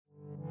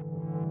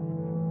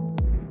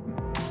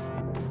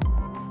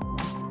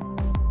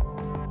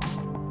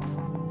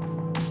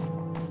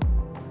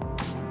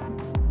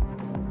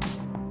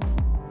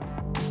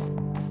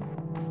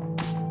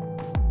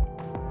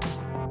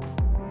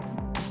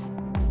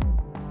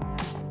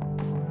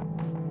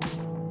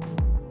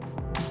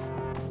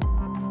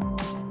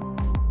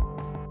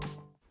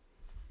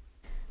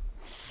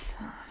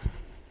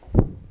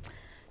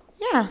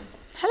Yeah,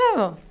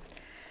 hello.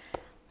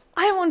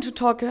 I want to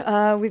talk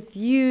with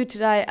you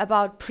today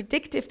about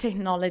predictive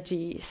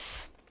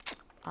technologies.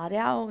 Are they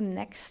our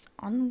next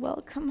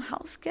unwelcome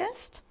house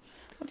guest?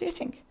 What do you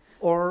think?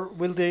 Or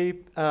will they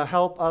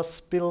help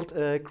us build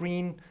a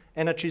green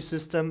energy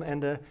system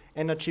and a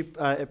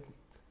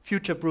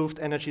future-proofed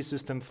energy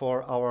system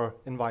for our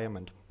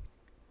environment?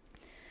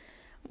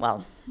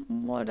 Well,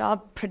 what are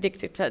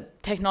predictive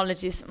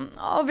technologies?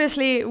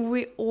 Obviously,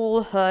 we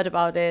all heard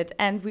about it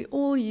and we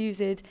all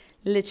use it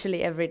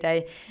literally every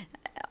day.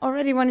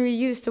 Already when we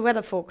use the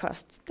weather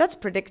forecast, that's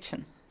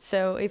prediction.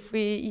 So if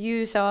we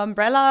use our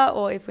umbrella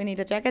or if we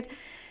need a jacket,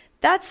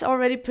 that's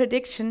already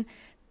prediction.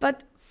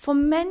 But for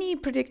many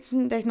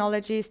prediction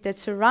technologies that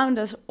surround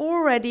us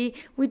already,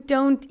 we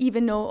don't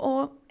even know,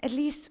 or at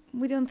least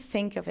we don't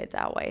think of it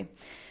that way.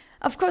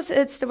 Of course,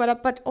 it's the weather,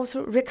 but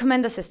also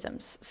recommender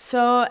systems.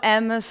 So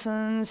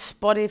Amazon,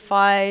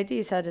 Spotify,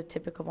 these are the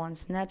typical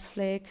ones,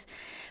 Netflix,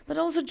 but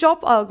also job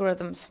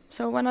algorithms.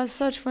 So when I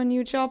search for a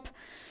new job,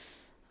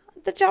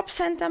 the job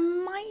center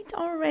might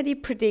already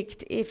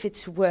predict if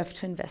it's worth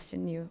to invest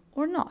in you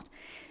or not.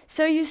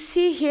 So you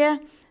see here,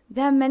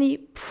 there are many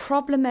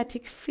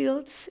problematic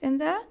fields in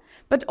there,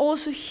 but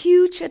also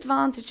huge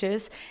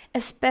advantages,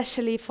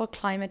 especially for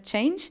climate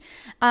change.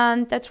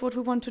 And that's what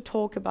we want to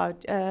talk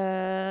about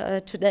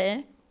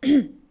today,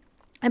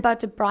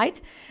 about the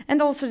bright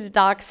and also the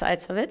dark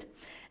sides of it,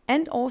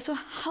 and also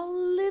how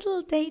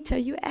little data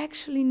you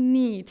actually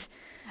need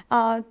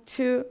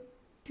to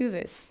do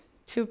this,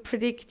 to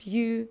predict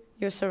you,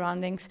 your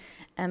surroundings,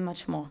 and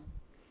much more.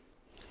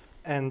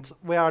 And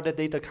where are the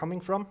data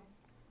coming from?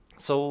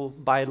 So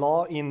by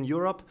law in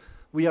Europe,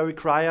 we are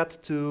required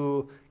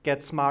to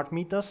get smart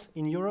meters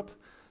in Europe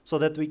so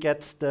that we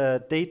get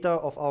the data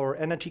of our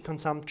energy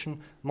consumption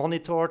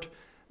monitored.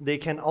 They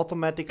can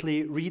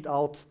automatically read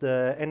out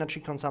the energy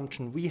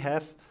consumption we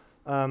have.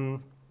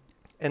 And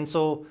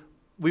so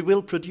we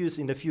will produce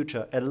in the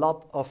future a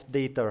lot of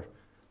data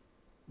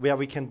where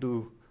we can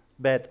do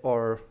bad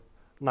or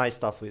nice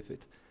stuff with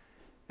it.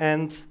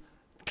 And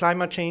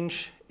climate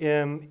change,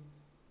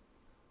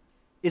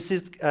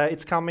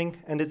 it's coming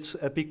and it's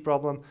a big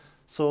problem.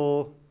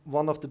 So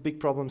one of the big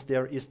problems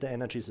there is the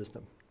energy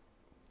system.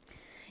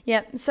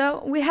 Yeah,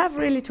 so we have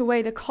really to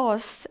weigh the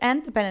costs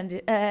and the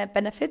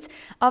benefits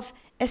of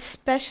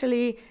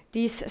especially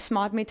these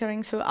smart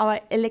metering, so our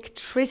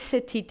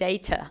electricity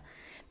data,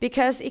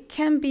 because it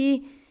can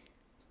be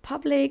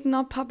public,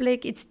 not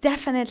public, it's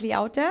definitely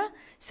out there,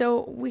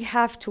 so we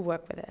have to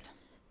work with it.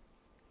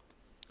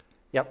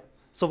 Yep.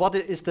 So what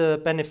is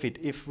the benefit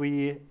if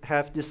we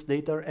have this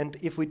data and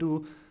if we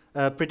do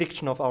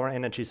prediction of our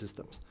energy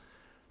systems?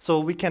 So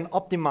we can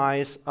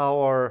optimize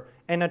our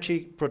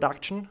energy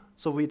production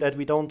so that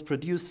we don't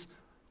produce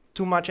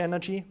too much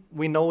energy.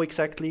 We know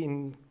exactly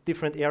in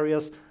different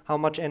areas how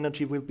much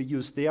energy will be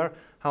used there,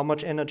 how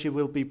much energy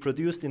will be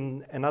produced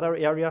in another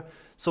area.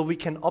 So we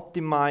can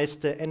optimize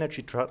the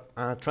energy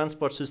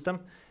transport system,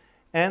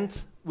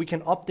 and we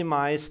can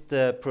optimize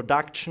the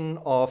production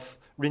of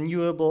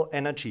renewable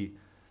energy.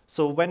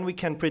 So when we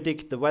can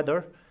predict the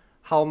weather,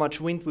 how much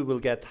wind we will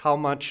get, how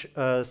much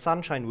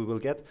sunshine we will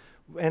get,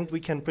 and we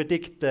can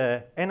predict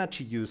the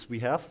energy use we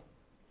have,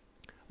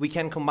 we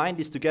can combine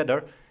this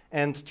together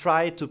and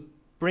try to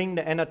bring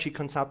the energy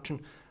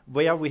consumption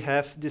where we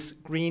have this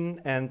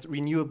green and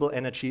renewable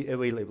energy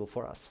available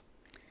for us.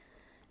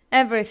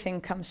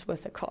 Everything comes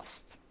with a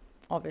cost,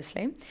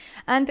 obviously.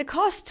 And the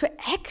cost to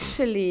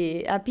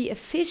actually be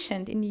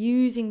efficient in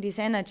using these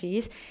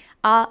energies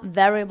are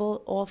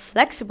variable or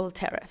flexible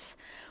tariffs.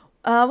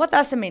 What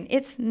does it mean?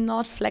 It's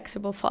not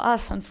flexible for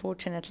us,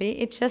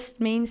 unfortunately. It just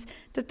means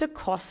that the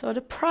cost or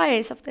the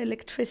price of the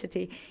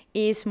electricity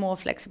is more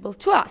flexible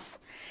to us,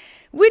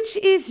 which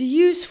is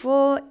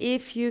useful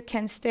if you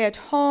can stay at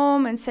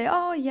home and say,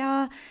 oh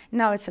yeah,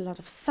 now it's a lot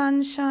of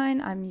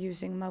sunshine, I'm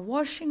using my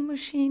washing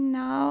machine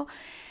now.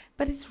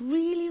 But it's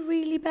really,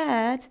 really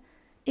bad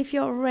if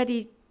you're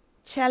already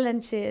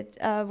challenge it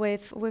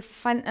with your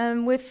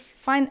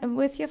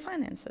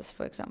finances,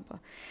 for example.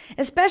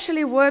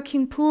 Especially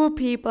working poor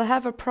people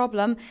have a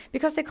problem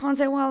because they can't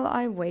say, well,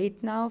 I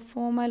wait now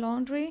for my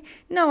laundry.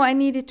 No, I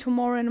need it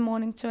tomorrow in the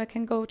morning so I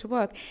can go to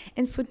work.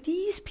 And for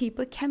these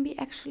people, it can be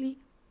actually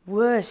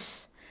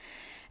worse.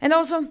 And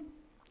also,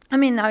 I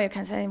mean, now you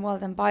can say, well,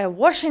 then buy a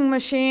washing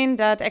machine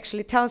that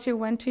actually tells you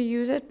when to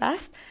use it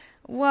best.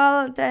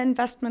 Well, the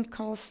investment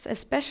costs,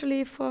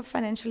 especially for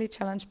financially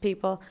challenged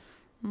people,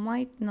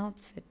 might not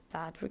fit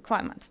that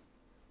requirement.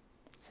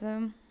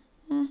 So,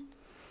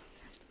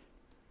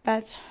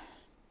 bad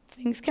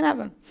things can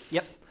happen.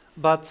 Yep,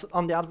 but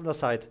on the other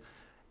side,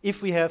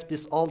 if we have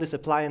all these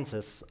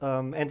appliances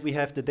and we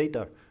have the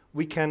data,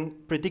 we can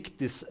predict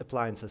these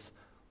appliances.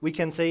 We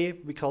can say,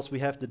 because we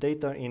have the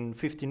data in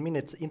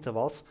 15-minute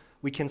intervals,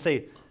 we can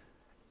say,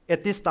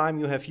 at this time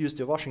you have used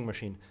your washing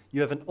machine. You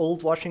have an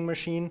old washing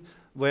machine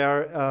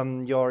where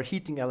your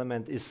heating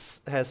element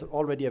has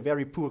already a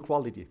very poor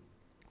quality.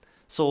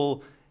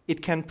 So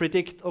it can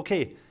predict,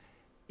 okay,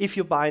 if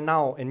you buy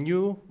now a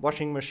new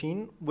washing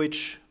machine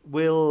which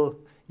will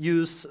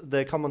use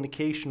the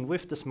communication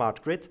with the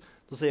smart grid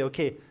to say,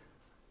 okay,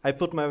 I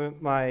put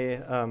my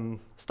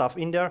stuff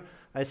in there.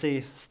 I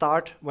say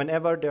start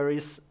whenever there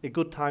is a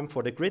good time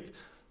for the grid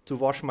to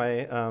wash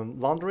my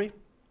laundry.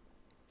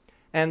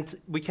 And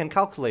we can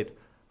calculate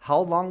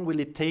how long will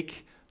it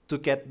take to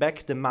get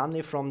back the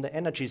money from the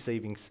energy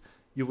savings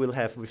you will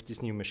have with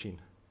this new machine.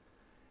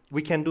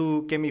 We can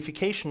do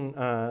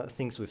gamification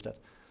things with that.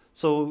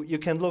 So you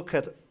can look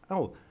at,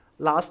 oh,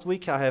 last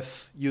week I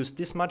have used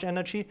this much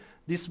energy.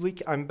 This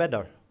week I'm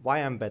better. Why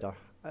I'm better?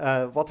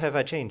 What have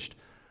I changed?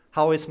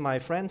 How is my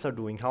friends are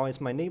doing? How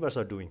is my neighbors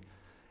are doing?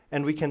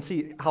 And we can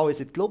see how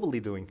is it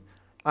globally doing.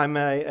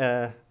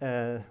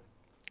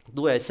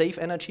 Do I save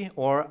energy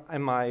or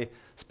am I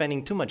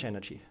spending too much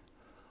energy?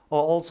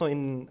 Or also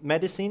in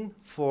medicine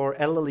for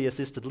elderly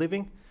assisted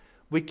living,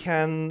 we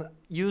can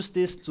use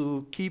this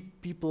to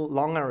keep people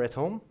longer at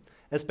home,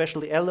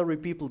 especially elderly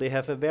people. They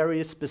have a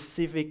very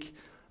specific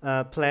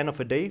plan of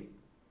a day.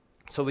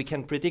 So we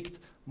can predict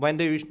when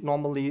they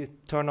normally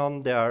turn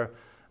on their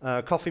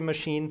coffee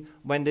machine,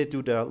 when they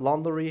do their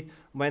laundry,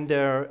 when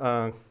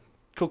they're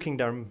cooking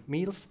their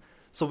meals.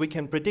 So we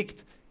can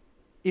predict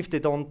if they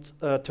don't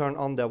turn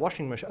on their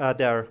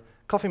their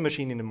coffee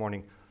machine in the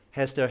morning.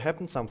 Has there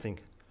happened something?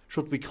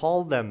 Should we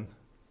call them?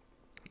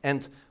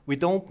 And we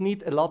don't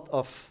need a lot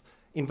of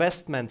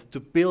investment to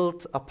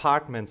build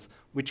apartments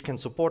which can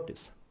support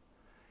this.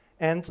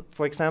 And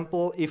for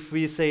example, if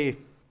we say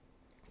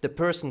the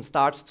person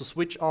starts to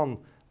switch on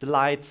the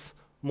lights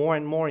more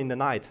and more in the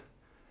night,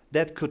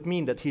 that could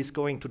mean that he's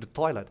going to the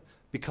toilet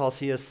because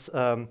he is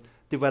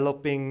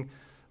developing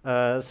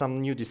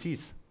some new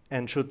disease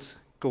and should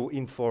go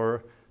in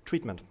for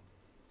treatment.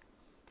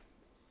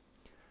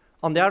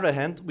 On the other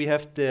hand, we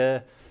have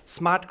the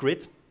smart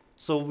grid.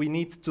 So we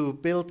need to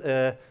build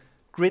a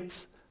grid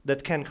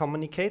that can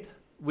communicate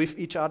with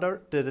each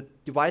other. The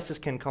devices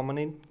can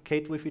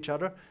communicate with each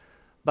other.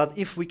 But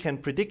if we can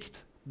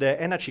predict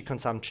the energy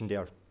consumption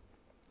there,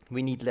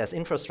 we need less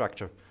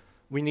infrastructure.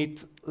 We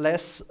need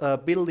less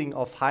building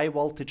of high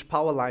voltage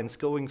power lines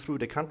going through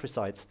the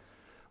countrysides.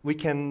 We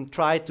can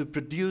try to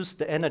produce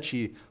the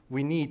energy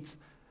we need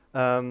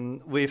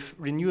with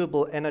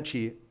renewable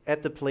energy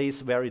at the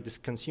place where it is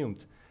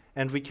consumed.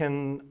 And we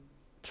can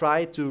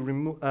try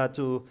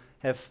to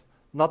have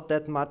not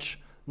that much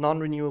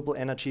non-renewable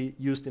energy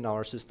used in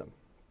our system.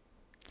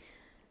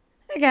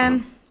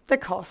 Again, the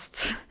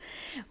costs.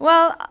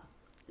 Well,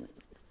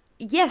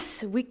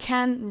 yes, we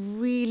can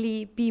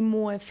really be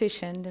more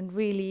efficient and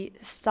really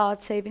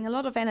start saving a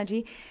lot of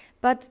energy,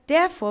 but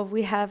therefore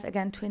we have,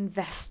 again, to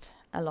invest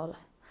a lot,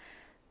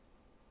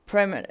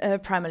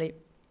 primarily.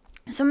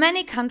 So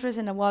many countries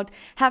in the world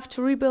have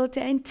to rebuild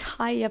their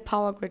entire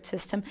power grid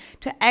system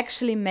to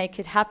actually make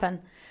it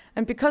happen.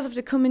 And because of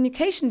the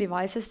communication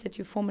devices that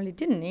you formerly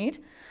didn't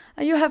need,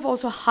 you have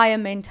also higher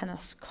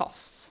maintenance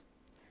costs.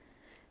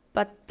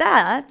 But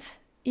that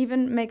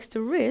even makes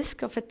the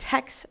risk of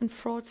attacks and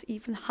frauds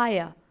even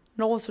higher,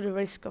 and also the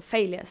risk of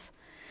failures.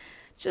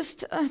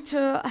 Just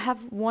to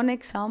have one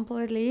example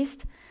at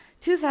least,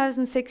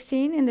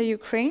 2016 in the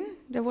Ukraine,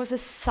 there was a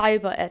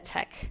cyber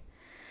attack.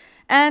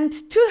 And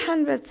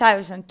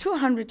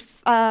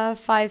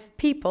 205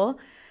 people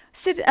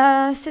sit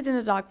in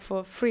the dark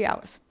for 3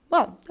 hours.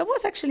 Well, that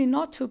was actually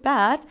not too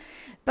bad,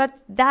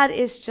 but that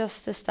is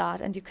just the start,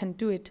 and you can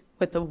do it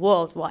with the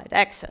worldwide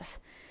access.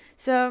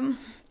 So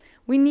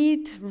we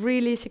need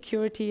really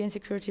security and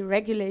security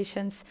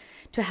regulations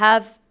to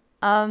have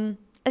a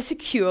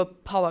secure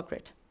power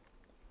grid.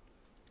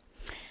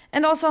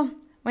 And also,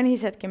 when he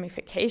said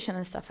gamification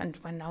and stuff, and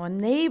when our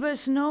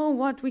neighbors know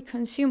what we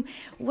consume,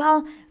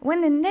 well, when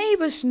the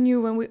neighbors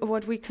knew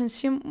what we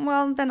consume,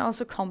 well, then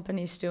also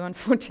companies do,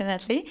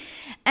 unfortunately.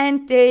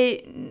 And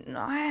they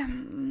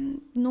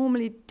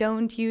normally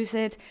don't use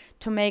it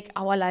to make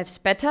our lives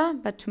better,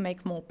 but to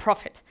make more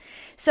profit.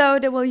 So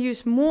they will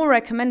use more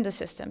recommender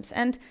systems.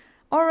 And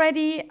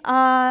already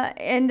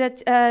in the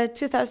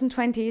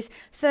 2020s,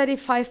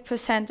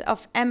 35%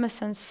 of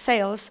Amazon's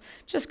sales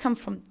just come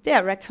from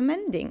their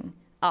recommending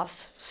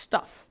us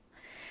stuff.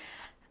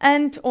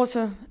 And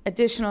also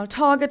additional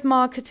target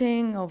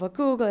marketing over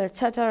Google,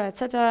 etc.,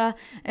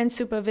 and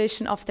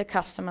supervision of the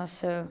customers,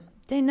 so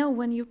they know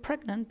when you're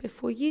pregnant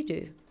before you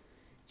do,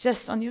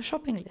 just on your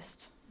shopping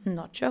list.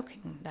 Not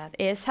joking, that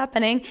is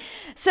happening.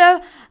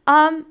 So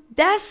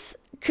this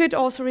could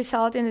also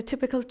result in a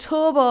typical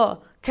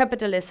turbo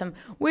capitalism,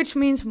 which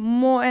means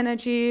more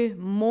energy,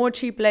 more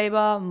cheap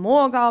labor,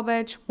 more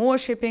garbage, more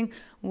shipping,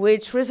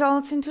 which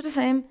results into the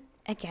same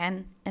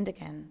again and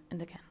again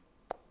and again.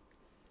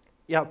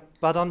 Yeah,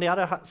 but on the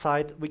other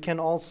side, we can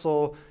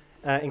also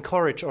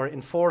encourage or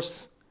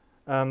enforce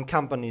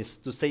companies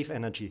to save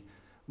energy.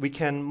 We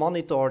can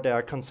monitor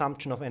their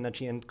consumption of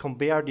energy and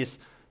compare this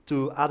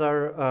to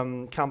other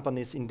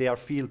companies in their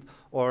field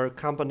or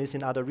companies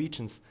in other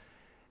regions.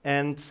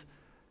 And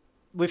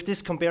with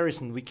this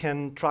comparison, we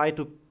can try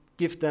to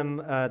give them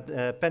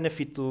a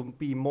benefit to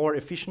be more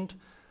efficient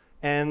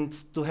and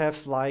to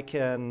have like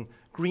a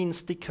green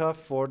sticker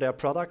for their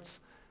products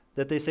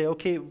that they say,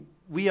 okay,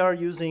 we are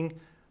using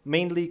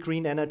mainly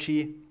green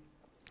energy.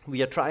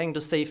 We are trying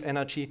to save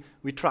energy.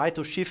 We try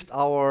to shift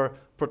our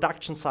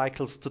production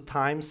cycles to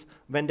times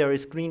when there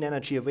is green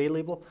energy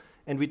available,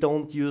 and we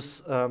don't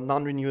use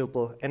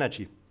non-renewable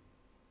energy.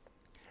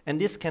 And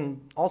this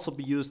can also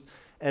be used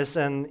as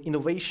an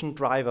innovation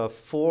driver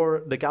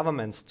for the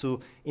governments to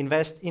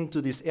invest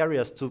into these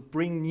areas, to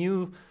bring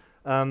new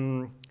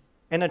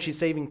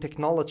energy-saving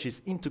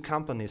technologies into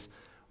companies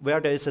where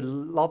there is a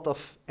lot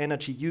of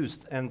energy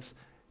used, and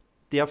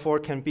therefore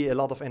can be a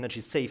lot of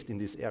energy saved in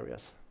these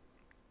areas.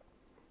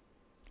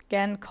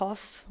 Again,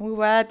 costs. We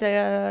were at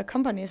the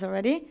companies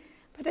already,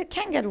 but it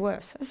can get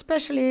worse,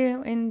 especially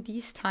in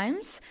these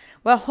times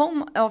where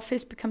home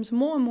office becomes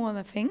more and more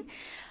the thing.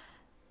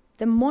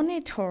 The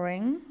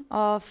monitoring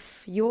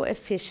of your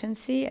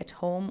efficiency at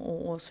home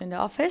or also in the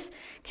office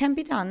can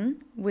be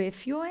done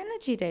with your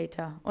energy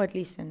data, or at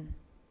least in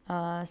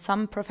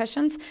some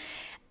professions.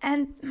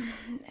 And,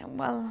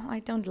 well, I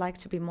don't like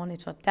to be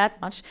monitored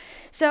that much.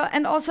 So,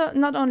 and also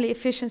not only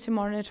efficiency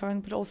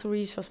monitoring, but also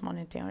resource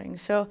monitoring.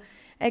 So,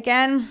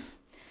 again,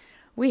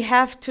 we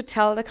have to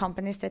tell the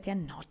companies that they're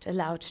not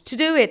allowed to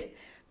do it.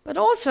 But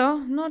also,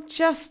 not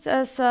just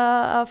as,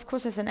 of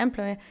course, as an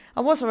employee.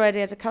 I was already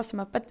as a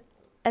customer, but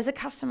as a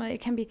customer, it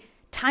can be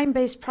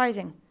time-based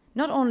pricing,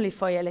 not only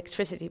for your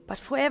electricity, but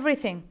for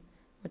everything,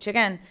 which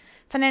again,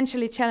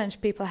 financially challenged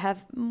people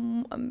have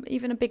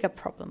even a bigger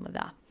problem with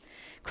that.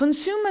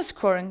 Consumer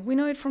scoring, we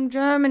know it from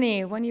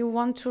Germany. When you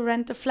want to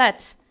rent a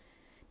flat,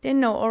 they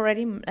know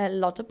already a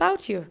lot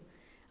about you.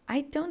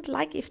 I don't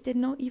like if they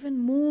know even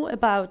more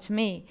about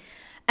me.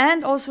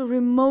 And also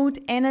remote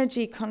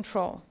energy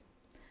control.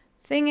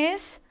 Thing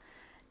is,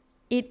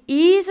 it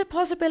is a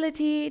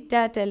possibility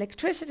that the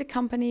electricity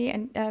company,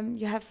 and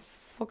you have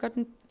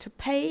forgotten to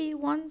pay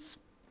once,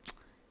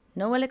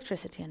 no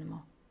electricity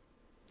anymore.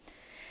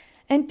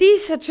 And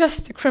these are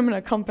just the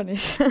criminal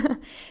companies.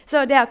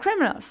 So they are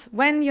criminals.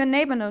 When your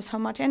neighbor knows how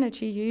much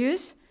energy you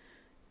use,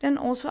 then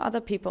also other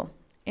people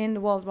in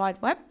the World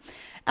Wide Web.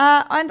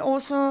 And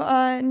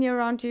also near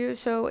around you.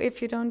 So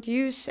if you don't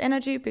use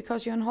energy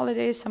because you're on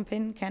holidays,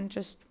 something can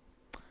just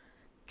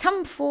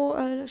come for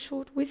a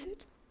short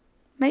visit,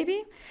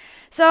 maybe.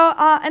 So,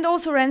 and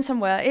also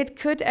ransomware. It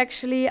could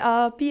actually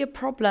be a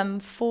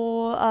problem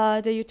for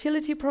the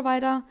utility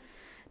provider.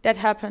 That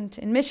happened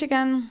in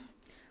Michigan,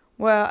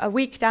 where a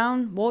week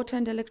down, water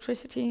and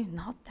electricity,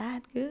 not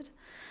that good.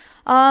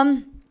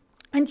 And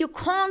you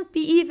can't be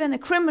even a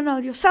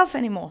criminal yourself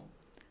anymore.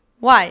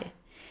 Why?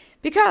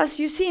 Because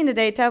you see in the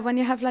data, when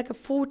you have like a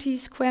 40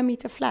 square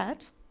meter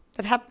flat,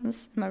 that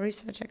happens in my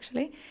research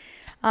actually,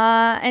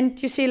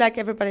 and you see like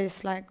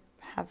everybody's like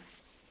have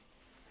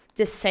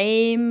the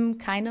same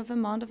kind of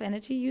amount of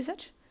energy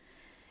usage.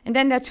 And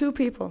then there are two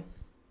people,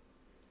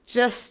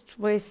 just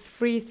with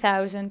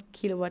 3,000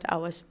 kilowatt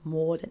hours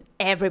more than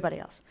everybody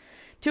else.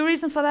 Two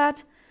reasons for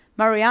that: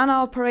 Mariana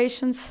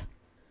operations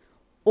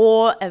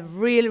or a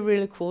really,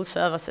 really cool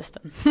server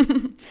system.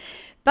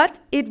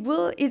 But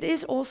it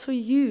is also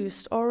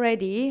used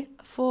already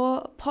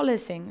for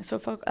policing, so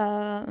for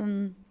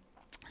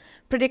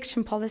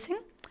prediction policing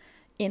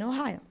in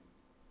Ohio.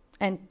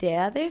 And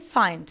there they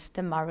find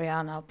the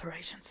Mariana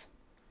operations.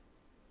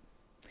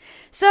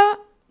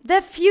 So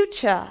the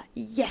future,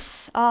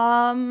 yes,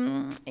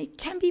 it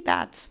can be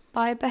bad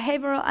by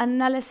behavioral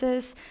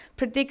analysis,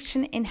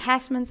 prediction,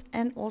 enhancements,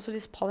 and also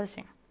this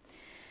policing.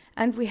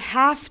 And we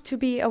have to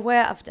be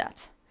aware of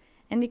that.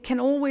 And it can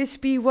always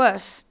be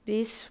worse.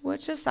 These were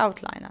just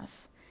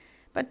outliners.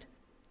 But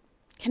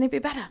can it be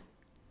better?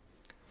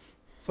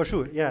 For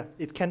sure, yeah,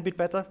 it can be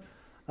better.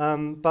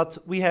 But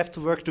we have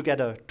to work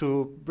together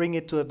to bring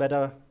it to a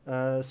better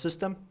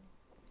system.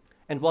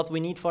 And what we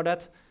need for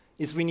that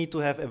is we need to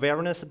have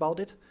awareness about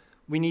it.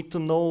 We need to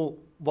know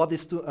what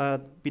is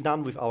to be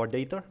done with our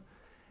data.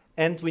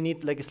 And we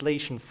need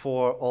legislation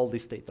for all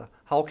this data.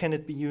 How can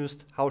it be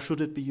used? How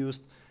should it be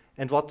used?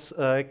 And what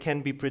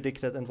can be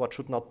predicted and what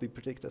should not be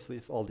predicted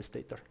with all this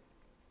data.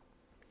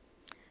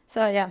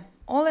 So yeah,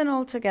 all in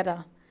all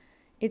together,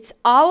 it's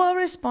our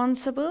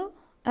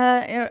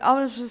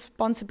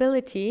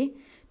responsibility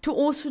to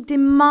also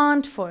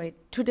demand for it,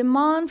 to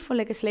demand for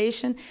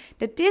legislation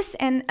that this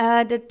and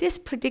that this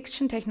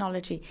prediction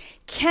technology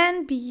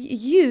can be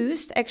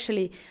used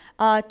actually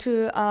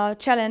to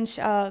challenge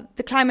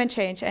the climate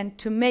change and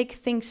to make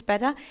things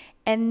better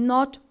and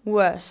not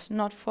worse,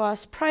 not for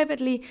us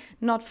privately,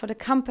 not for the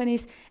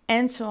companies,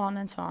 and so on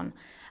and so on.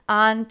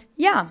 And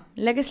yeah,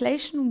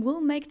 legislation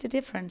will make the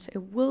difference.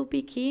 It will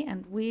be key,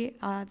 and we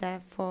are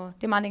therefore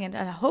demanding it.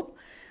 And I hope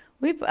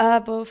we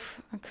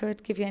both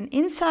could give you an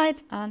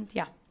insight. And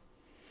yeah,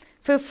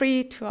 feel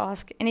free to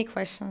ask any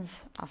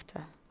questions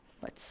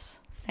afterwards.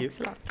 Thanks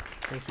a lot.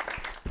 Thank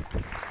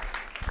you.